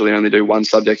 I usually only do one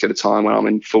subject at a time when I'm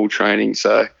in full training.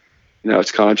 So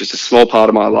it's kind of just a small part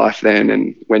of my life then,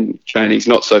 and when training's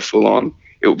not so full on,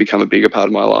 it will become a bigger part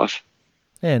of my life.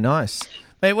 Yeah, nice.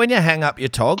 Mate, when you hang up your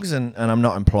togs, and I'm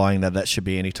not implying that should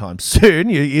be anytime soon,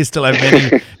 you still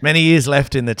have many years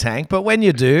left in the tank, but when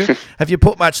you do, have you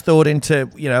put much thought into,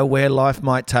 where life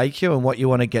might take you and what you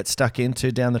want to get stuck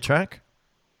into down the track?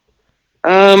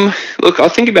 Look, I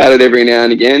think about it every now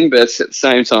and again, but at the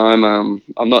same time,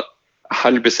 I'm not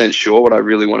 100% sure what I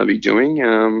really want to be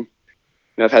doing.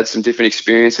 I've had some different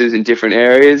experiences in different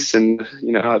areas, and,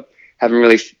 I haven't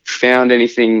really found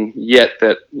anything yet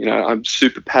that, I'm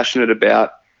super passionate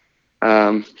about.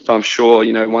 So I'm sure,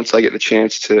 once I get the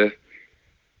chance to,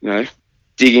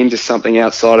 dig into something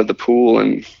outside of the pool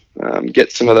and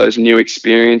get some of those new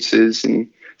experiences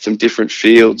in some different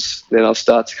fields, then I'll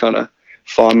start to kind of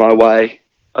find my way,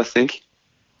 I think.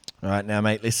 All right, now,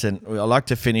 mate, listen, I like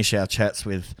to finish our chats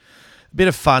with a bit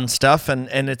of fun stuff,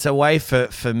 and it's a way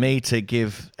for me to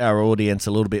give our audience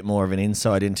a little bit more of an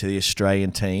insight into the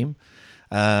Australian team.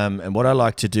 And what I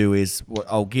like to do is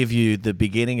I'll give you the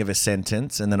beginning of a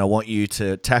sentence, and then I want you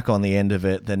to tack on the end of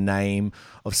it the name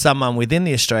of someone within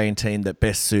the Australian team that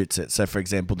best suits it. So, for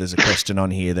example, there's a question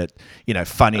on here that,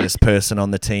 funniest person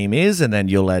on the team is, and then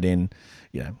you'll add in,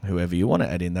 whoever you want to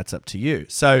add in. That's up to you.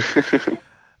 So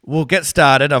we'll get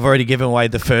started. I've already given away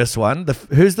the first one.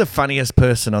 Who's the funniest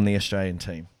person on the Australian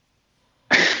team?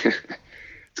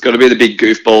 It's got to be the big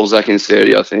goofball, Zach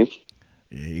Inserti, I think.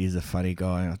 Yeah, he's a funny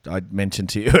guy. I mentioned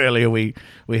to you earlier we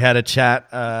had a chat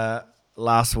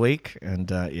last week, and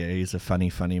he's a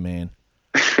funny man.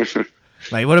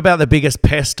 Mate, what about the biggest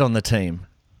pest on the team?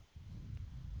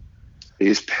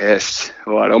 Biggest pest.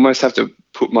 Well, I'd almost have to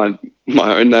put my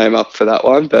own name up for that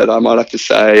one, but I might have to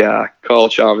say Kyle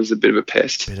Chalmers is a bit of a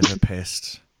pest. Bit of a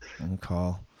pest. And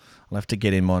Kyle. I'll have to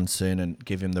get him on soon and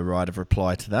give him the right of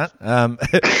reply to that.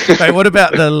 Mate, what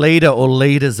about the leader or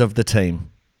leaders of the team?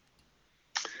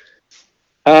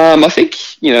 I think,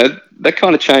 that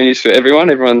kind of changes for everyone.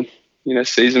 Everyone,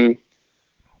 sees them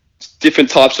different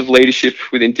types of leadership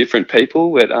within different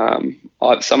people.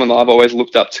 But someone I've always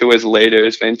looked up to as a leader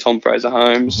has been Tom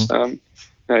Fraser-Holmes.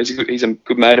 Mm-hmm. He's a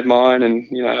good mate of mine, and,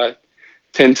 I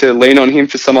tend to lean on him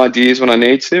for some ideas when I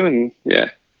need to. And yeah.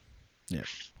 Yeah,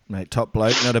 mate, top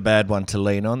bloke. Not a bad one to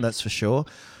lean on, that's for sure.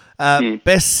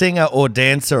 Best singer or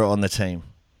dancer on the team?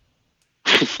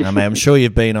 Now, mate, I'm sure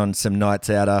you've been on some nights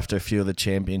out after a few of the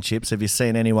championships. Have you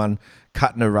seen anyone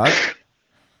cutting a rug?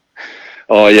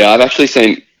 Oh, yeah, I've actually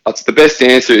seen... the best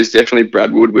dancer is definitely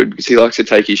Brad Woodward, because he likes to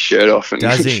take his shirt off and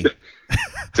does he?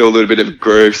 do a little bit of a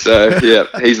groove. So, yeah,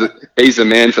 he's the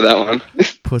man for that one.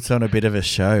 Puts on a bit of a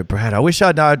show. Brad, I wish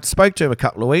I'd known. I spoke to him a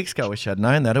couple of weeks ago. I wish I'd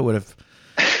known that. I would have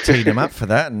teed him up for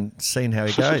that and seen how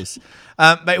he goes.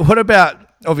 Mate, what about...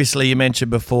 Obviously, you mentioned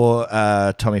before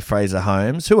Tommy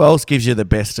Fraser-Holmes. Who else gives you the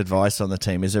best advice on the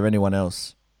team? Is there anyone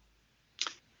else?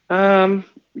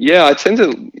 Yeah, I tend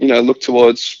to, look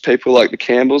towards people like the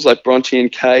Campbells, like Bronte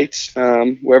and Kate,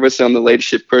 wherever it's on the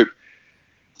leadership group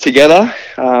together,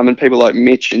 and people like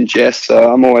Mitch and Jess.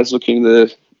 So I'm always looking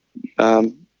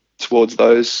towards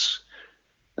those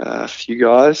few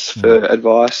guys for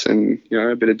advice and,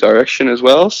 a bit of direction as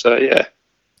well. So, yeah.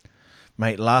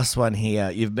 Mate, last one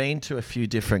here. You've been to a few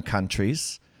different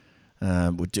countries.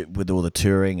 with all the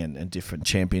touring and different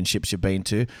championships you've been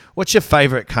to. What's your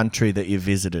favourite country that you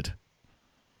visited?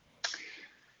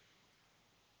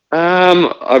 I'm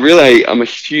a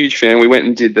huge fan. We went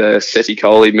and did the Seti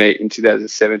Colli meet in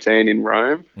 2017 in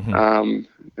Rome.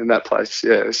 And that place,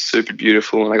 yeah, it was super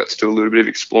beautiful, and I got to do a little bit of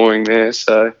exploring there.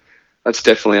 So that's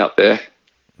definitely up there.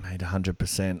 Mate,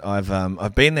 100%.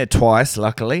 I've been there twice,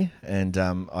 luckily, and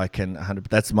I can 100.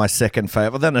 That's my second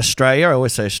favourite. Then Australia, I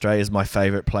always say Australia is my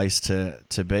favourite place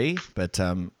to be, but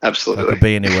Absolutely, if I could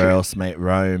be anywhere else, mate.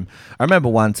 Rome. I remember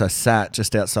once I sat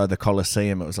just outside the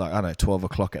Colosseum. It was like, I don't know, 12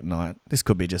 o'clock at night. This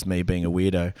could be just me being a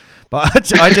weirdo,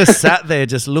 but I just sat there,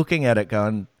 just looking at it,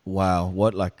 going, "Wow,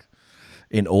 what?" Like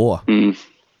in awe.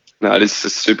 No, it is a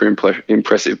super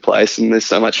impressive place, and there's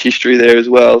so much history there as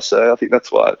well. So I think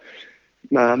that's why.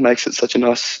 Makes it such a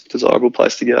nice, desirable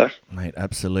place to go. Mate,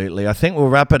 absolutely. I think we'll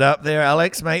wrap it up there,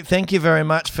 Alex. Mate, thank you very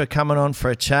much for coming on for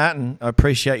a chat, and I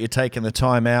appreciate you taking the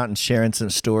time out and sharing some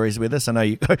stories with us. I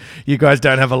know you guys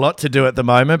don't have a lot to do at the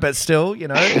moment, but still,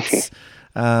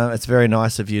 it's very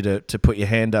nice of you to put your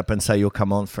hand up and say you'll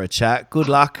come on for a chat. Good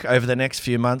luck over the next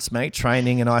few months, mate,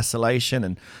 training in isolation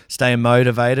and staying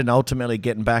motivated and ultimately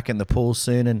getting back in the pool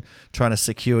soon and trying to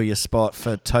secure your spot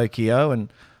for Tokyo,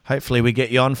 and hopefully we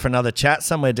get you on for another chat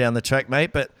somewhere down the track,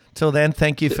 mate. But till then,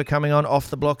 thank you for coming on Off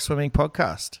the Block Swimming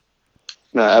Podcast.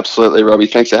 No, absolutely, Robbie.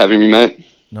 Thanks for having me, mate.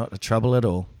 Not a trouble at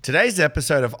all. Today's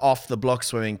episode of Off the Block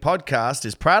Swimming Podcast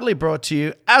is proudly brought to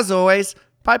you, as always,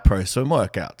 by Pro Swim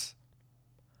Workouts.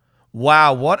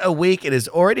 Wow, what a week it has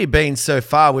already been so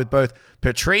far with both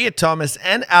Petria Thomas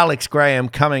and Alex Graham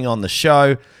coming on the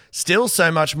show. Still so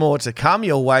much more to come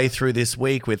your way through this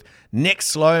week with Nick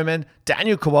Sloman,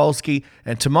 Daniel Kowalski,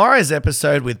 and tomorrow's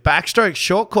episode with backstroke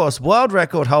short course world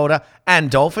record holder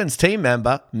and Dolphins team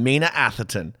member Mina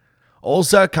Atherton.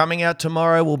 Also coming out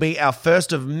tomorrow will be our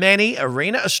first of many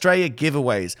Arena Australia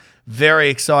giveaways. Very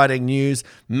exciting news.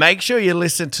 Make sure you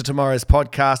listen to tomorrow's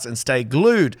podcast and stay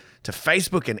glued to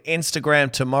Facebook and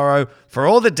Instagram tomorrow for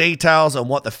all the details on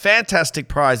what the fantastic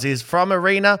prize is from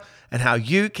Arena and how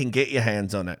you can get your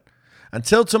hands on it.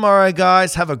 Until tomorrow,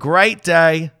 guys, have a great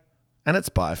day, and it's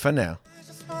bye for now.